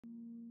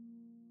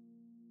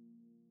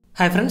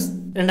Hi friends,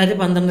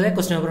 2012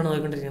 question paper ആണ്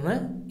നോക്കിക്കൊണ്ടിരിക്കുന്നത്.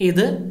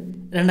 ഇത്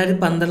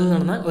 2012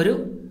 നടന്ന ഒരു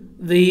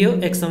VO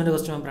എക്സാമിന്റെ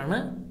ക്വസ്റ്റ്യൻ പേപ്പർ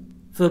ആണ്.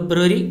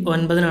 ഫെബ്രുവരി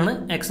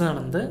 9 എക്സാം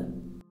നടന്നത്.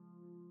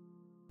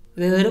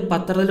 ഇതൊരു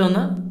പത്രത്തിൽ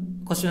വന്ന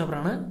ക്വസ്റ്റ്യൻ പേപ്പർ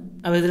ആണ്.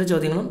 അപ്പോൾ ഇതിലെ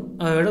ചോദ്യങ്ങളും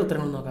അവയുടെ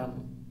ഉത്തരങ്ങളും നോക്കാം.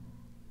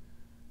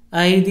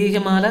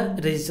 ഐതിഹ്യമാല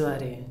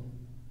രചിച്ചതാരെ?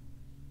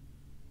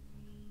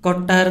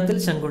 കൊട്ടാരത്തിൽ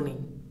ശങ്കുണ്ണി.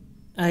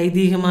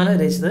 ഐതിഹ്യമാല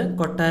രചിച്ചത്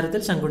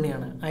കൊട്ടാരത്തിൽ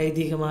ശങ്കുണ്ണിയാണ്.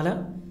 ഐതിഹ്യമാല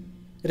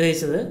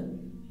രചിച്ചത്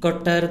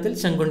കൊട്ടാരത്തിൽ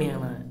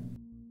ശങ്കുണ്ണിയാണ്.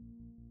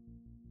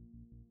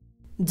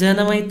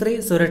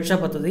 ജനമൈത്രി സുരക്ഷാ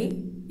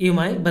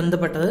പദ്ധതിയുമായി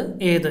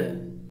ബന്ധപ്പെട്ടത് ഏത്?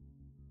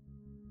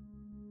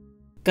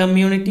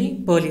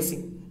 Community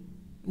policing.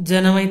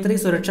 ജനമൈത്രി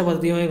സുരക്ഷാ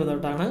പദ്ധതിയുമായി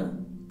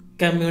ബന്ധപ്പെട്ടാണ്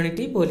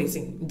കമ്മ്യൂണിറ്റി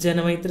പോലീസിംഗ്.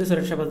 ജനമൈത്രി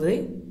സുരക്ഷാ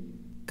പദ്ധതി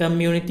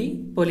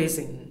കമ്മ്യൂണിറ്റി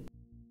പോലീസിംഗ്.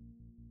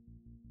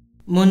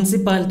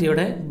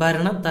 മുനിസിപ്പാലിറ്റിയുടെ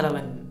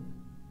ഭരണത്തലവൻ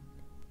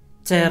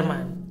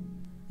ചെയർമാൻ.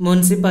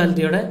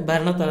 മുനിസിപ്പാലിറ്റിയുടെ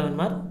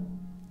ഭരണത്തലവന്മാർ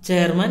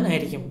ചെയർമാൻ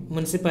ആയിരിക്കും.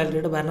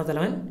 മുനിസിപ്പാലിറ്റിയുടെ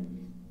ഭരണത്തലവൻ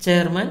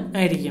ചെയർമാൻ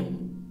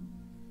ആയിരിക്കും.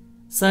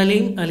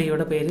 സലീം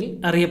അലിയുടെ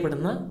പേരിൽ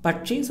അറിയപ്പെടുന്ന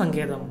പക്ഷി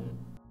സങ്കേതം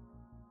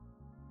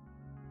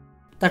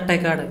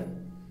തട്ടേക്കാട്.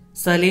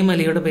 സലീം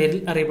അലിയുടെ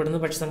പേരിൽ അറിയപ്പെടുന്ന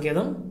പക്ഷി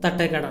സങ്കേതം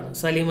തട്ടേക്കാടാണ്.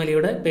 സലീം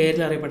അലിയുടെ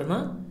പേരിൽ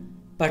അറിയപ്പെടുന്ന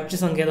പക്ഷി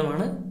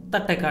സങ്കേതമാണ്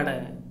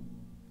തട്ടേക്കാട്.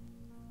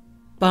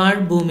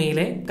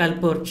 പാഴ്ഭൂമിയിലെ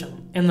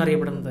കൽപ്പവൃക്ഷം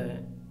എന്നറിയപ്പെടുന്നത്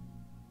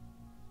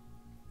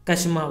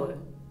കശുമാവ്.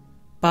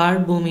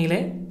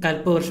 പാഴ്ഭൂമിയിലെ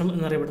കൽപ്പവൃക്ഷം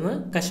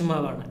എന്നറിയപ്പെടുന്നത്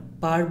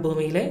കശുമാവാണ്.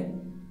 പാഴ്ഭൂമിയിലെ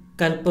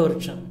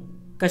കൽപ്പവൃക്ഷം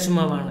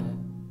കശുമാവാണ്.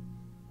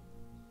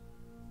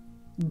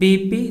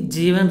 BP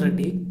ജീവൻ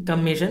റെഡ്ഡി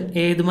കമ്മീഷൻ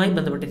ഏതുമായി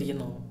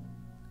ബന്ധപ്പെട്ടിരിക്കുന്നു?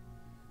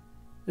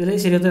 ഇതിൽ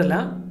ശരിയുത്തരമല്ല.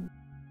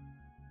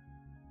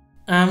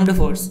 ആംഡ്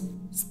ഫോഴ്സ്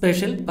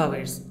സ്പെഷ്യൽ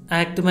പവേഴ്സ്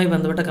ആക്ടുമായി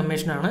ബന്ധപ്പെട്ട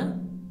കമ്മീഷനാണ്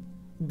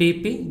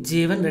BP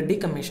ജീവൻ Reddy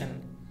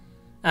commission.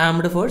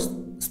 Armed force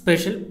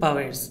special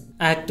powers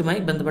ആക്ടുമായി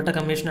ബന്ധപ്പെട്ട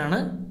കമ്മീഷനാണ്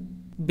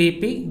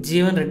BP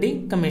ജീവൻ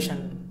റെഡ്ഡി കമ്മീഷൻ.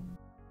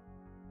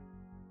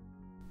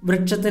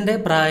 വൃക്ഷത്തിന്റെ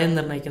പ്രായം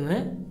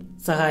നിർണ്ണയിക്കുന്നതിന്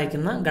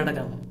സഹായിക്കുന്ന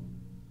ഘടകം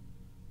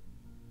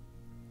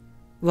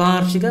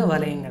വാർഷിക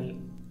വലയങ്ങൾ.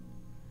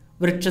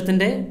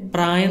 വൃക്ഷത്തിന്റെ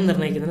പ്രായം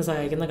നിർണ്ണയിക്കുന്നതിന്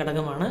സഹായിക്കുന്ന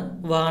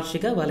ഘടകമാണ്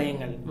വാർഷിക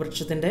വലയങ്ങൾ.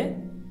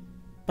 വൃക്ഷത്തിന്റെ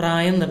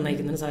പ്രായം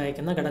നിർണ്ണയിക്കുന്നതിന്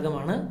സഹായിക്കുന്ന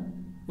ഘടകമാണ്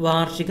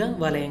വാർഷിക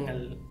വലയങ്ങൾ.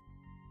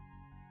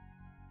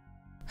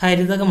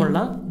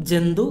 ഹരിതകമുള്ള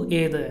ജന്തു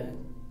ഏത്?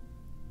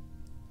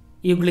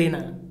 യുഗ്ലീന.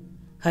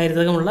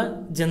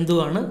 ഹരിതകമുള്ള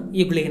ജന്തുവാണ്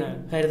യുഗ്ലീന.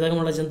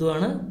 ഹരിതകമുള്ള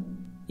ജന്തുവാണ്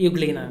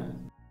യുഗ്ലീന.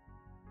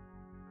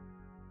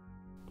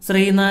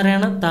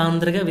 ശ്രീനാരായണ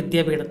താന്ത്രിക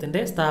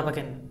വിദ്യാപീഠത്തിന്റെ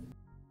സ്ഥാപകൻ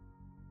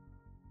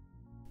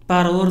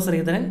പറവൂർ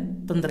ശ്രീധരൻ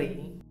തന്ത്രി.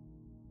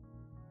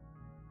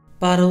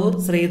 പറവൂർ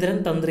ശ്രീധരൻ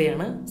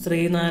തന്ത്രിയാണ്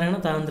ശ്രീനാരായണ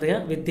താന്ത്രിക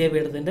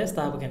വിദ്യാപീഠത്തിന്റെ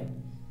സ്ഥാപകൻ.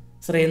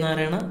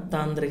 ശ്രീനാരായണ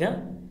താന്ത്രിക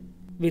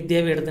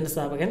വിദ്യാപീഠത്തിന്റെ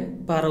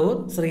സ്ഥാപകൻ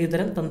പറവൂർ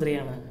ശ്രീധരൻ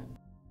തന്ത്രിയാണ്.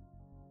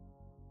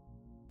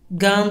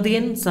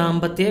 ഗാന്ധിയൻ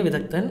സാമ്പത്തിക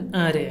വിദഗ്ധൻ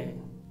ആര്?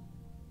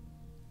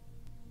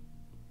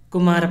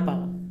 കുമാരപ്പ.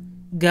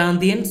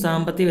 ഗാന്ധിയൻ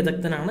സാമ്പത്തിക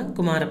വിദഗ്ധനാണ്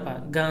Kumarappa.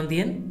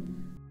 Gandhian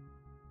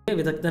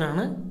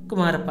വിദഗ്ധനാണ്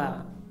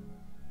Kumarappa.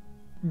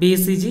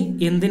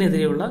 BCG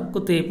എന്തിനെതിരെയുള്ള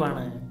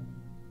കുത്തിവയ്പ്പാണ്?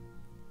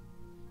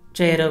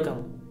 ക്ഷയരോഗം.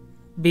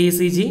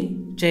 BCG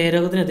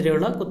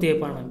ക്ഷയരോഗത്തിനെതിരെയുള്ള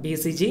കുത്തിവയ്പ്പാണ്.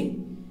 BCG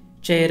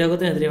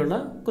ക്ഷയരോഗത്തിനെതിരെയുള്ള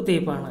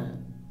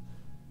കുത്തിവയ്പ്പാണ്.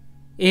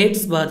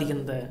 AIDS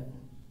ബാധിക്കുന്നത്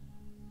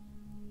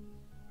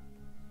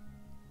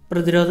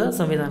പ്രതിരോധ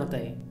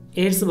സംവിധാനത്തെ.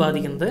 എയ്ഡ്സ്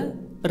ബാധിക്കുന്നത്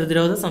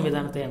പ്രതിരോധ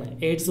സംവിധാനത്തെയാണ്.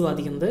 എയ്ഡ്സ്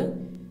ബാധിക്കുന്നത്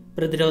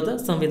പ്രതിരോധ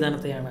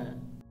സംവിധാനത്തെയാണ്.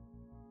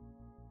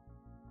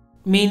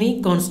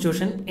 മിനി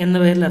കോൺസ്റ്റിറ്റ്യൂഷൻ എന്ന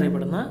പേരിൽ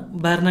അറിയപ്പെടുന്ന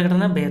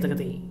ഭരണഘടനാ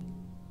ഭേദഗതി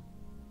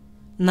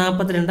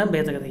 42ാം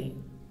ഭേദഗതി.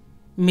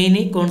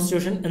 മിനി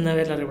കോൺസ്റ്റിറ്റ്യൂഷൻ എന്ന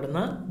പേരിൽ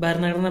അറിയപ്പെടുന്ന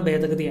ഭരണഘടനാ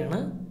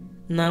ഭേദഗതിയാണ്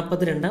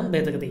 42ാം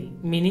ഭേദഗതി.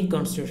 മിനി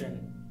കോൺസ്റ്റിറ്റ്യൂഷൻ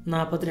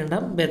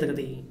 42ാം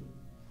ഭേദഗതി.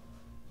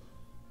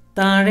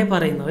 താഴെ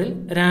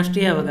പറയുന്നവയിൽ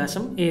രാഷ്ട്രീയ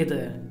അവകാശം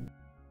ഏത്?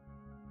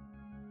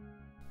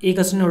 ഈ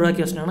ക്വസ്റ്റ്യൻ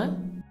ഒഴിവാക്കിയ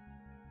ക്വസ്റ്റ്യനാണ്.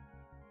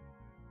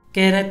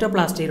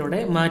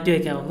 കെരാറ്റോപ്ലാസ്റ്റിയിലൂടെ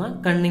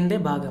മാറ്റിവെക്കാവുന്ന കണ്ണിന്റെ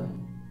ഭാഗം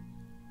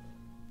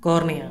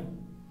കോർണിയ.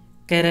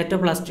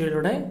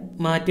 കെരാറ്റോപ്ലാസ്റ്റിയിലൂടെ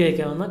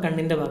മാറ്റിവെക്കാവുന്ന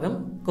കണ്ണിന്റെ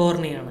ഭാഗം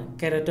കോർണിയാണ്.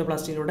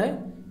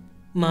 കെരാറ്റോപ്ലാസ്റ്റിയിലൂടെ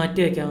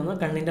മാറ്റിവെക്കാവുന്ന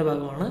കണ്ണിന്റെ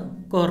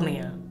ഭാഗമാണ്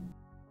കോർണിയ.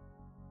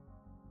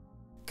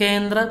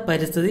 കേന്ദ്ര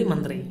പരിസ്ഥിതി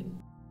മന്ത്രി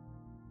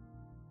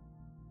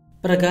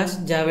പ്രകാശ്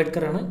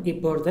ജാവ്ദേക്കർ ആണ്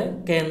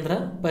ഇപ്പോഴത്തെ കേന്ദ്ര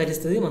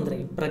പരിസ്ഥിതി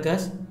മന്ത്രി.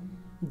 പ്രകാശ്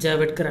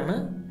ജാവ്ദേക്കർ ആണ്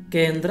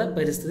കേന്ദ്ര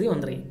പരിസ്ഥിതി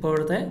മന്ത്രി.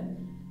 ഇപ്പോഴത്തെ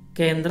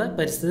കേന്ദ്ര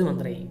പരിസ്ഥിതി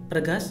മന്ത്രി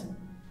പ്രകാശ്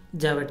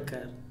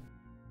ജാവ്ദേക്കർ.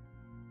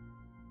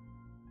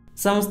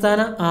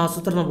 സംസ്ഥാന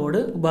ആസൂത്രണ ബോർഡ്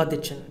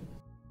ഉപാധ്യക്ഷൻ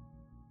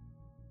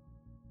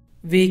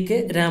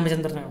VK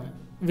രാമചന്ദ്രനാണ്.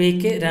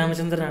 VK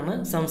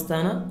രാമചന്ദ്രനാണ്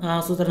സംസ്ഥാന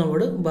ആസൂത്രണ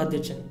ബോർഡ്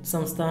ഉപാധ്യക്ഷൻ.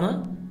 സംസ്ഥാന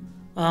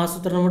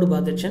ആസൂത്രണ ബോർഡ്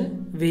ഉപാധ്യക്ഷൻ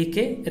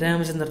VK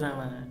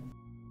രാമചന്ദ്രനാണ്.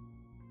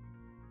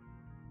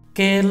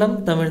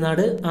 കേരളം,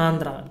 തമിഴ്നാട്,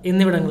 ആന്ധ്ര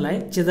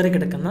എന്നിവിടങ്ങളിലായി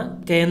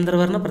ചിതറിക്കിടക്കുന്ന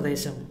കേന്ദ്രഭരണ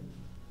പ്രദേശം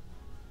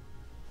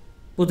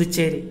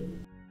പുതുച്ചേരി.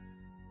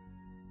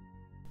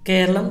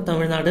 കേരളം,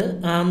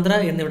 തമിഴ്നാട്, ആന്ധ്ര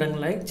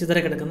എന്നിവിടങ്ങളിലായി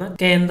ചിതറിക്കിടക്കുന്ന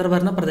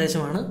കേന്ദ്രഭരണ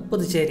പ്രദേശമാണ്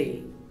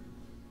പുതുച്ചേരി.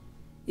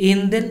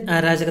 ഇന്ത്യൻ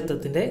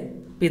അരാജകത്വത്തിൻ്റെ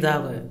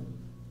പിതാവ്.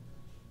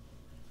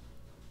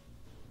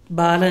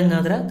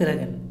 ബാലഗംഗാധര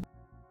തിലകൻ.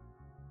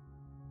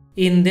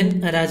 ഇന്ത്യൻ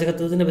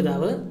അരാജകത്വത്തിൻ്റെ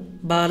പിതാവ്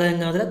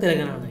ബാലഗംഗാധര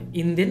തിലകനാണ്.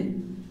 ഇന്ത്യൻ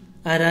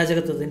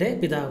അരാജകത്വത്തിൻ്റെ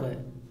പിതാവ്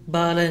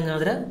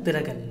ബാലഗംഗാധര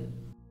തിലകൻ.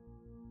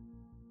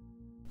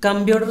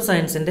 കമ്പ്യൂട്ടർ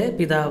സയൻസിൻ്റെ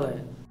പിതാവ്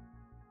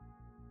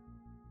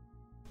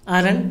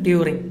അലൻ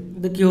ട്യൂറിംഗ്.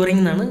 ഇത്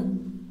ട്യൂറിംഗ് എന്നാണ്,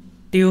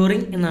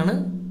 ട്യൂറിംഗ് എന്നാണ്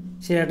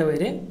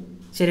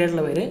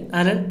ശരിയായിട്ടുള്ള പേര്.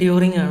 അലൻ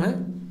ട്യൂറിംഗ് ആണ്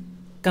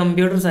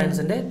കമ്പ്യൂട്ടർ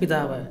സയൻസിൻ്റെ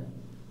പിതാവ്.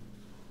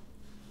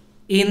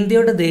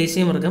 ഇന്ത്യയുടെ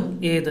ദേശീയ മൃഗം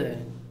ഏത്?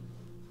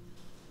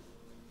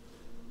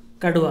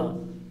 കടുവ.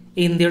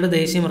 ഇന്ത്യയുടെ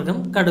ദേശീയ മൃഗം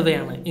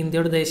കടുവയാണ്.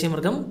 ഇന്ത്യയുടെ ദേശീയ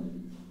മൃഗം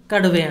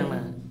കടുവയാണ്.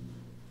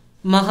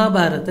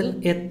 മഹാഭാരതത്തിൽ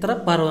എത്ര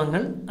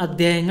പർവ്വങ്ങൾ,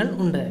 അധ്യായങ്ങൾ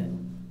ഉണ്ട്?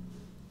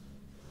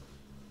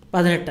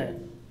 18.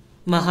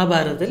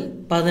 മഹാഭാരതത്തിൽ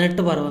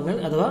 18 പർവ്വങ്ങൾ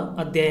അഥവാ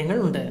അധ്യായങ്ങൾ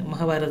ഉണ്ട്.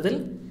 മഹാഭാരതത്തിൽ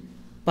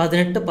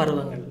 18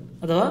 പർവ്വങ്ങൾ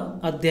അഥവാ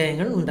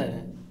അധ്യായങ്ങൾ ഉണ്ട്.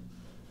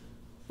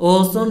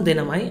 ഓസോൺ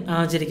ദിനമായി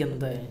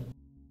ആചരിക്കുന്നത്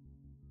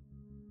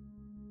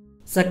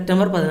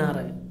സെപ്റ്റംബർ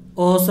 16.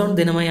 ഓസോൺ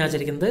ദിനമായി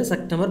ആചരിക്കുന്നത്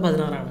സെപ്റ്റംബർ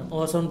 16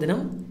 ഓസോൺ ദിനം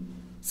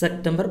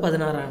സെപ്റ്റംബർ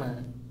 16.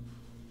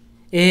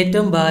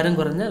 ഏറ്റവും ഭാരം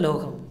കുറഞ്ഞ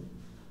ലോഹം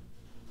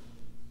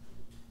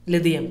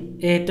ലിഥിയം.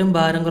 ഏറ്റവും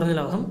ഭാരം കുറഞ്ഞ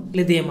ലോഹം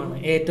ലിഥിയമാണ്.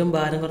 ഏറ്റവും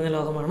ഭാരം കുറഞ്ഞ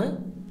ലോഹമാണ്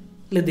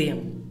ലിഥിയം.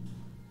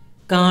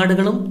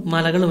 കാടുകളും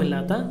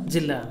മലകളുമില്ലാത്ത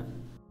ജില്ല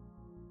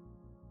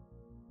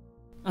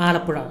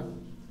ആലപ്പുഴ.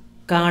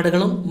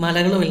 കാടുകളും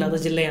മലകളുമില്ലാത്ത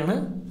ജില്ലയാണ്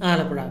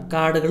ആലപ്പുഴ.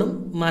 കാടുകളും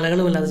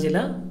മലകളുമില്ലാത്ത ജില്ല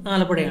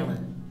ആലപ്പുഴയാണ്.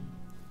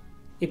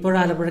 ഇപ്പോൾ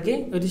ആലപ്പുഴയ്ക്ക്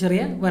ഒരു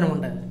ചെറിയ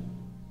വനമുണ്ട്.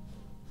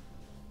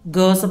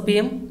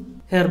 ഗോസപ്പിയം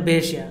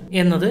ഹെർബേഷ്യ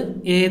എന്നത്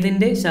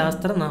ഏതിൻ്റെ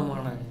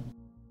ശാസ്ത്രനാമമാണ്?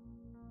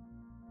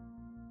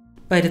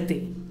 പരുത്തി.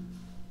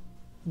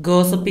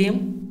 ഗോസപ്പിയം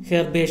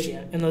ഹെർബേഷ്യ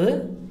എന്നത്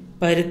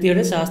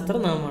പരുത്തിയുടെ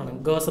ശാസ്ത്രനാമമാണ്.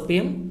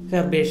 ഗോസപ്പിയം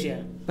ഹെർബേഷ്യ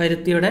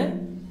പരുത്തിയുടെ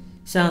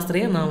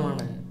ശാസ്ത്രീയ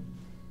നാമമാണ്.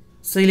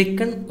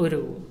 സിലിക്കൺ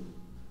ഒരു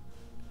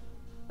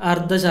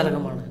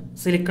അർദ്ധചാലകമാണ്.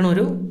 സിലിക്കൺ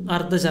ഒരു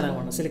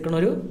അർദ്ധചാലകമാണ്. സിലിക്കൺ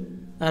ഒരു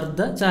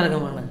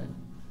അർദ്ധചാലകമാണ്.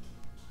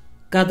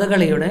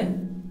 കഥകളിയുടെ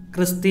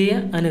ക്രിസ്തീയ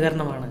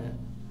അനുകരണമാണ്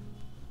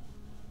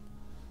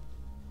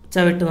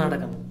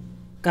ചവിട്ടുനാടകം.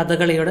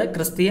 കഥകളിയുടെ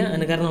ക്രിസ്തീയ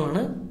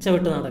അനുകരണമാണ്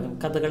ചവിട്ടുനാടകം.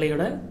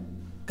 കഥകളിയുടെ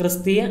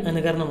ക്രിസ്തീയ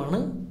അനുകരണമാണ്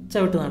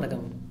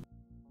ചവിട്ടുനാടകം.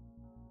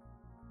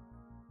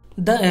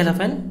 The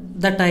elephant,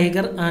 the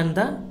tiger and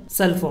the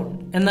cellphone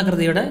എന്ന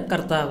കൃതിയുടെ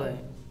കർത്താവ്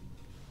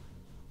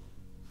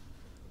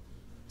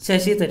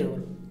Sasi Tharoor.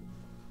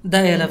 The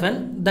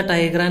elephant, the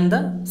tiger and the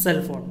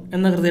cellphone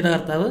എന്ന കൃതിയുടെ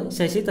കർത്താവ്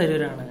ശശി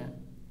തരൂരാണ്.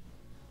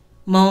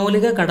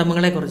 മൗലിക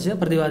കടമകളെക്കുറിച്ച്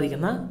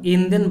പ്രതിപാദിക്കുന്ന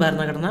ഇന്ത്യൻ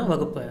ഭരണഘടനാ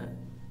വകുപ്പ്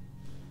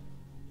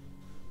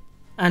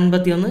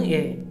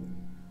 51A.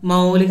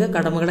 മൗലിക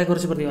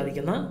കടമകളെക്കുറിച്ച്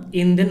പ്രതിപാദിക്കുന്ന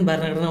ഇന്ത്യൻ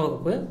ഭരണഘടനാ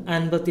വകുപ്പ്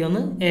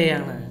 51A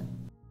ആണ്.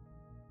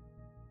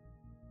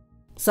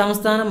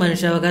 സംസ്ഥാന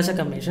മനുഷ്യാവകാശ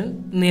കമ്മീഷൻ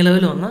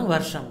നിലവിൽ വന്ന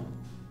വർഷം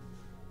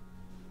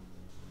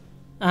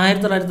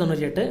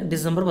 1998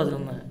 ഡിസംബർ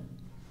 11.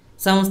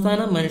 സംസ്ഥാന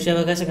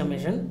മനുഷ്യാവകാശ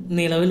കമ്മീഷൻ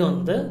നിലവിൽ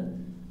വന്നത്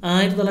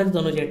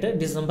 1998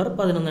 ഡിസംബർ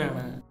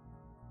 11.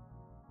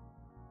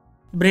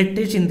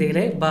 ബ്രിട്ടീഷ്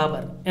ഇന്ത്യയിലെ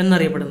ബാബർ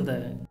എന്നറിയപ്പെടുന്നത്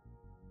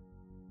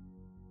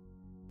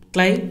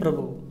ക്ലൈവ്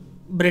പ്രഭു.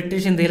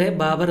 ബ്രിട്ടീഷ് ഇന്ത്യയിലെ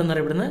ബാബർ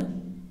എന്നറിയപ്പെടുന്നത്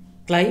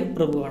ക്ലൈവ്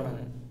പ്രഭുവാണ്.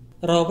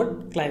 Robert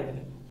Clive.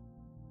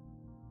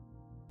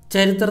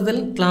 ചരിത്രത്തിൽ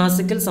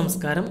ക്ലാസിക്കൽ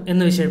സംസ്കാരം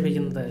എന്ന്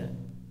വിശേഷിപ്പിക്കുന്നത്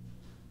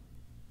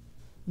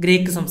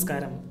ഗ്രീക്ക്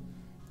സംസ്കാരം.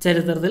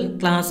 ചരിത്രത്തിൽ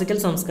ക്ലാസിക്കൽ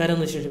സംസ്കാരം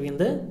എന്ന്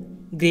വിശേഷിപ്പിക്കുന്നത്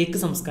ഗ്രീക്ക്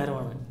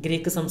സംസ്കാരമാണ്.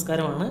 ഗ്രീക്ക്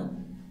സംസ്കാരമാണ്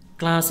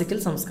ക്ലാസിക്കൽ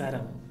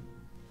സംസ്കാരം.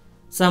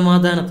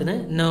 സമാധാനത്തിന്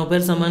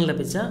നോബൽ സമ്മാനം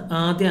ലഭിച്ച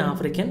ആദ്യ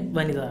ആഫ്രിക്കൻ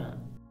വനിത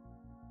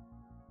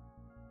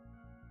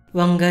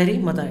വങ്കാരി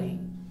മതായി.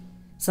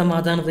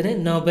 സമാധാനത്തിന്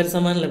നോബൽ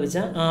സമ്മാനം ലഭിച്ച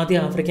ആദ്യ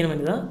ആഫ്രിക്കൻ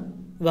വനിത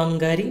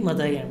വങ്കാരി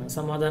മതായിയാണ്.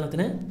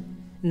 സമാധാനത്തിന്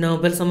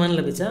നോബൽ സമ്മാനം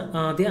ലഭിച്ച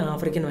ആദ്യ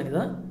ആഫ്രിക്കൻ വനിത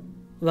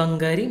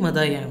വങ്കാരി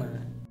മതായിയാണ്.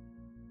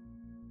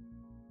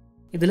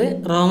 ഇതിൽ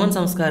റോമൻ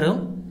സംസ്കാരവും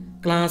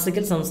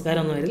ക്ലാസിക്കൽ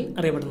സംസ്കാരം എന്ന പേരിൽ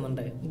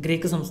അറിയപ്പെടുന്നുണ്ട്.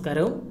 ഗ്രീക്ക്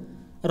സംസ്കാരവും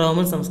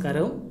റോമൻ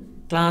സംസ്കാരവും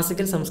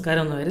ക്ലാസിക്കൽ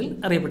സംസ്കാരം എന്ന പേരിൽ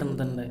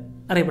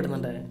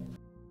അറിയപ്പെടുന്നുണ്ട്.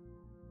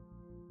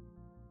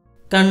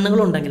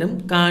 കണ്ണുകളുണ്ടെങ്കിലും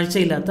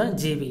കാഴ്ചയില്ലാത്ത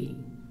ജീവി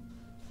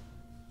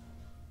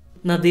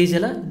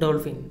നദീജല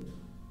ഡോൾഫിൻ.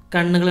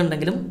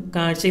 കണ്ണുകളുണ്ടെങ്കിലും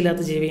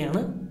കാഴ്ചയില്ലാത്ത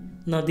ജീവിയാണ്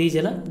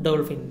നദീജല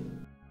ഡോൾഫിൻ.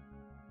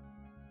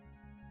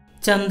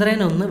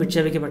 ചന്ദ്രയാൻ 1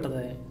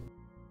 വിക്ഷേപിക്കപ്പെട്ടത്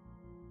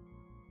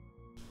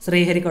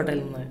ശ്രീഹരിക്കോട്ടയിൽ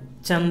നിന്ന്.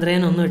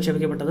 ചന്ദ്രയാൻ 1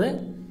 വിക്ഷേപിക്കപ്പെട്ടത്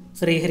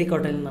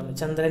ശ്രീഹരിക്കോട്ടയിൽ നിന്നാണ്.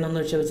 ചന്ദ്രയാൻ 1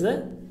 വിക്ഷേപിച്ചത്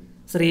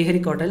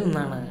ശ്രീഹരിക്കോട്ടയിൽ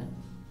നിന്നാണ്.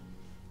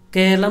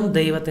 കേരളം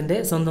ദൈവത്തിൻ്റെ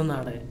സ്വന്തം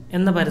നാട്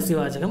എന്ന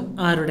പരസ്യവാചകം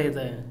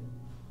ആരുടേത്?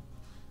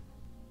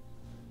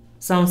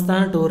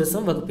 സംസ്ഥാന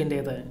ടൂറിസം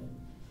വകുപ്പിൻ്റേത്.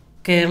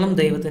 കേരളം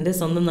ദൈവത്തിൻ്റെ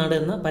സ്വന്തം നാട്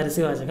എന്ന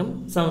പരസ്യവാചകം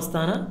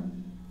സംസ്ഥാന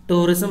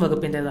ടൂറിസം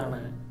വകുപ്പിൻ്റേതാണ്.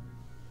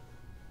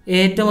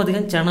 ഏറ്റവും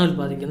അധികം ചണം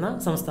ഉൽപ്പാദിപ്പിക്കുന്ന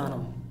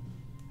സംസ്ഥാനം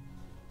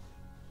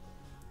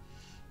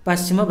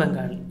പശ്ചിമ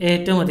ബംഗാൾ.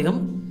 ഏറ്റവും അധികം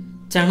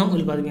ചണം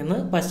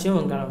ഉൽപ്പാദിപ്പിക്കുന്നത് പശ്ചിമ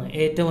ബംഗാളാണ്.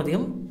 ഏറ്റവും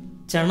അധികം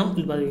ചണം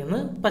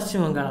ഉൽപ്പാദിപ്പിക്കുന്നത്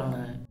പശ്ചിമ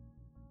ബംഗാളാണ്.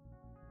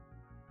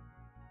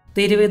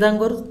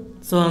 തിരുവിതാംകൂർ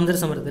സ്വാതന്ത്ര്യ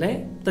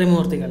സമരത്തിലെ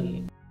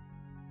ത്രിമൂർത്തികൾ.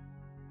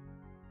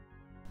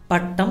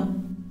 പട്ടം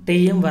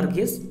ടി.എം.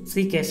 വർഗീസ്,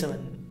 സി.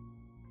 കേശവൻ.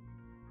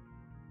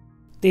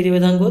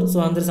 തിരുവിതാംകൂർ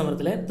സ്വാതന്ത്ര്യ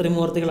സമരത്തിലെ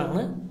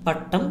ത്രിമൂർത്തികളാണ്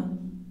പട്ടം,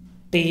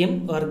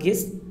 ടി.എം.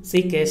 വർഗീസ്, സി.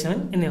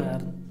 കേശവൻ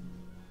എന്നിവർ.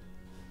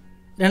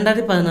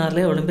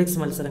 2016 ഒളിമ്പിക്സ്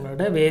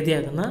മത്സരങ്ങളുടെ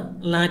വേദിയാകുന്ന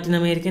ലാറ്റിൻ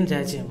അമേരിക്കൻ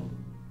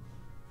രാജ്യം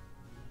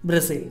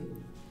ബ്രസീൽ.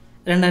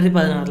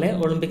 2016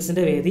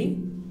 ഒളിമ്പിക്സിന്റെ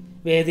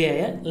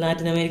വേദിയായ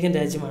ലാറ്റിൻ അമേരിക്കൻ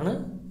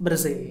രാജ്യമാണ്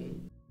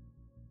ബ്രസീൽ.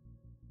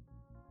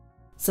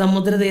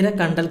 സമുദ്രതീര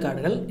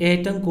കണ്ടൽക്കാടുകൾ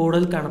ഏറ്റവും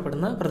കൂടുതൽ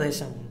കാണപ്പെടുന്ന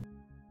പ്രദേശം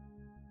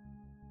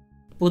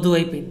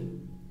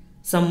പുതുവൈപ്പിൻ.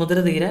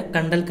 സമുദ്രതീര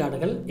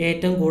കണ്ടൽക്കാടുകൾ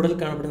ഏറ്റവും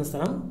കൂടുതൽ കാണപ്പെടുന്ന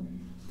സ്ഥലം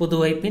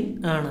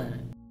പുതുവൈപ്പിൻ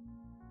ആണ്.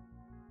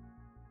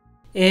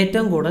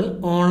 ഏറ്റവും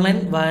കൂടുതൽ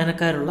ഓൺലൈൻ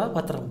വായനക്കാരുള്ള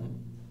പത്രം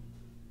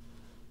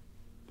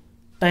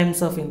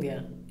ടൈംസ് ഓഫ് ഇന്ത്യ.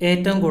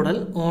 ഏറ്റവും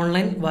കൂടുതൽ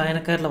ഓൺലൈൻ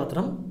വായനക്കാരുള്ള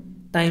പത്രം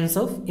ടൈംസ്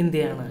ഓഫ്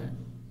ഇന്ത്യയാണ്.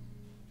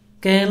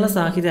 കേരള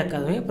സാഹിത്യ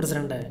അക്കാദമി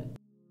പ്രസിഡന്റ്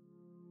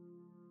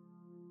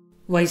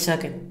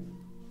വൈശാഖൻ.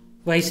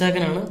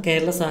 വൈശാഖനാണ്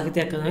കേരള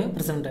സാഹിത്യ അക്കാദമി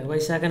പ്രസിഡന്റ്.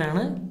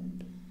 വൈശാഖനാണ്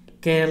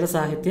കേരള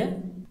സാഹിത്യ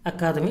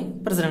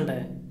അക്കാദമി പ്രസിഡന്റ്.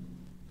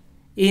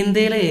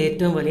 ഇന്ത്യയിലെ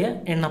ഏറ്റവും വലിയ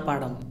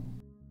എണ്ണപ്പാടം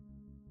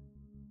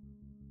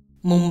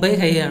മുംബൈ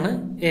ഹൈ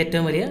ആണ്.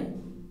 ഏറ്റവും വലിയ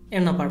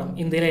എണ്ണപ്പാടം,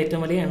 ഇന്ത്യയിലെ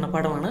ഏറ്റവും വലിയ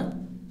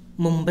എണ്ണപ്പാടമാണ്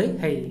മുംബൈ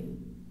ഹൈ.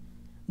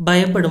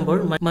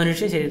 ഭയപ്പെടുമ്പോൾ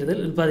മനുഷ്യ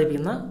ശരീരത്തിൽ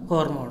ഉൽപ്പാദിപ്പിക്കുന്ന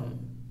ഹോർമോൺ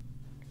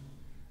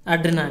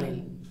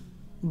അഡ്രിനാലിൻ.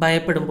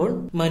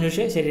 ഭയപ്പെടുമ്പോൾ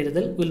മനുഷ്യ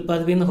ശരീരത്തിൽ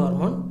ഉൽപ്പാദിപ്പിക്കുന്ന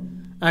ഹോർമോൺ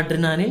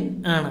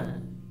അഡ്രിനാലിൻ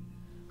ആണ്.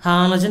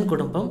 ഹാലജൻ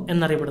കുടുംബം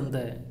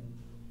എന്നറിയപ്പെടുന്നത്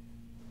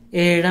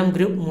ഏഴാം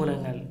ഗ്രൂപ്പ്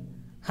മൂലകങ്ങൾ.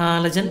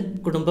 ഹാലജൻ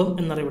കുടുംബം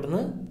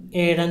എന്നറിയപ്പെടുന്നത്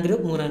ഏഴാം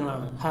ഗ്രൂപ്പ്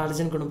മൂലകങ്ങളാണ്.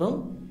 ഹാലജൻ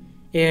കുടുംബം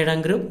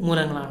ഏഴാം ഗ്രൂപ്പ്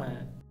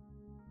മൂലകങ്ങളാണ്.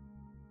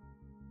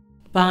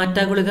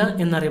 പാറ്റഗുളിക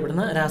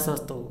എന്നറിയപ്പെടുന്ന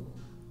രാസവസ്തു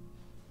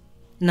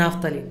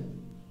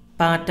നാഫ്തലിൻ.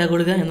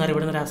 പാറ്റഗുളിക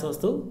എന്നറിയപ്പെടുന്ന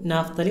രാസവസ്തു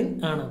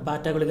നാഫ്തലിൻ ആണ്.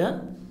 പാറ്റഗുളിക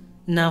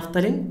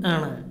നാഫ്തലിൻ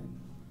ആണ്.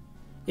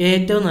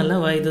 ഏറ്റവും നല്ല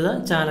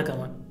വൈദ്യുത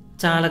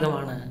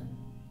ചാലകമാണ്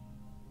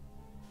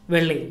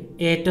വെള്ളി.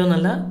 ഏറ്റവും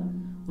നല്ല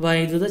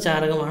വൈദ്യുത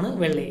ചാലകമാണ്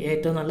വെള്ളി.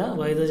 ഏറ്റവും നല്ല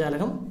വൈദ്യുത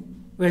ചാലകം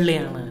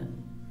വെള്ളിയാണ്.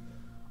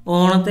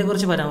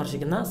 ഓണത്തെക്കുറിച്ച്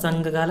പരാമർശിക്കുന്ന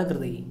സംഘകാല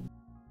കൃതി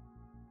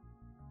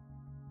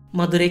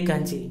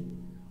മധുരൈക്കാഞ്ചി.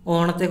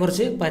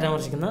 ഓണത്തെക്കുറിച്ച്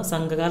പരാമർശിക്കുന്ന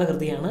സംഘകാല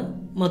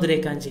കൃതിയാണ്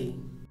മധുരൈക്കാഞ്ചി.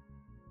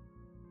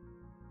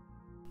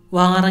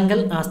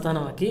 വാറങ്കൽ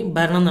ആസ്ഥാനമാക്കി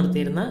ഭരണം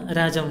നടത്തിയിരുന്ന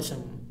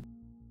രാജവംശം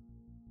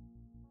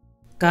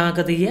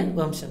കാകതീയ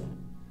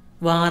വംശം.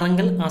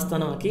 വാറങ്കൽ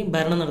ആസ്ഥാനമാക്കി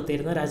ഭരണം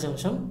നടത്തിയിരുന്ന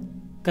രാജവംശം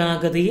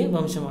കാകതീയ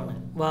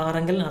വംശമാണ്.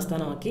 വാറങ്കൽ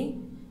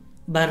ആസ്ഥാനമാക്കി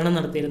ഭരണം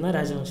നടത്തിയിരുന്ന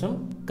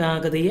രാജവംശം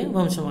കാകതീയ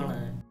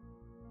വംശമാണ്.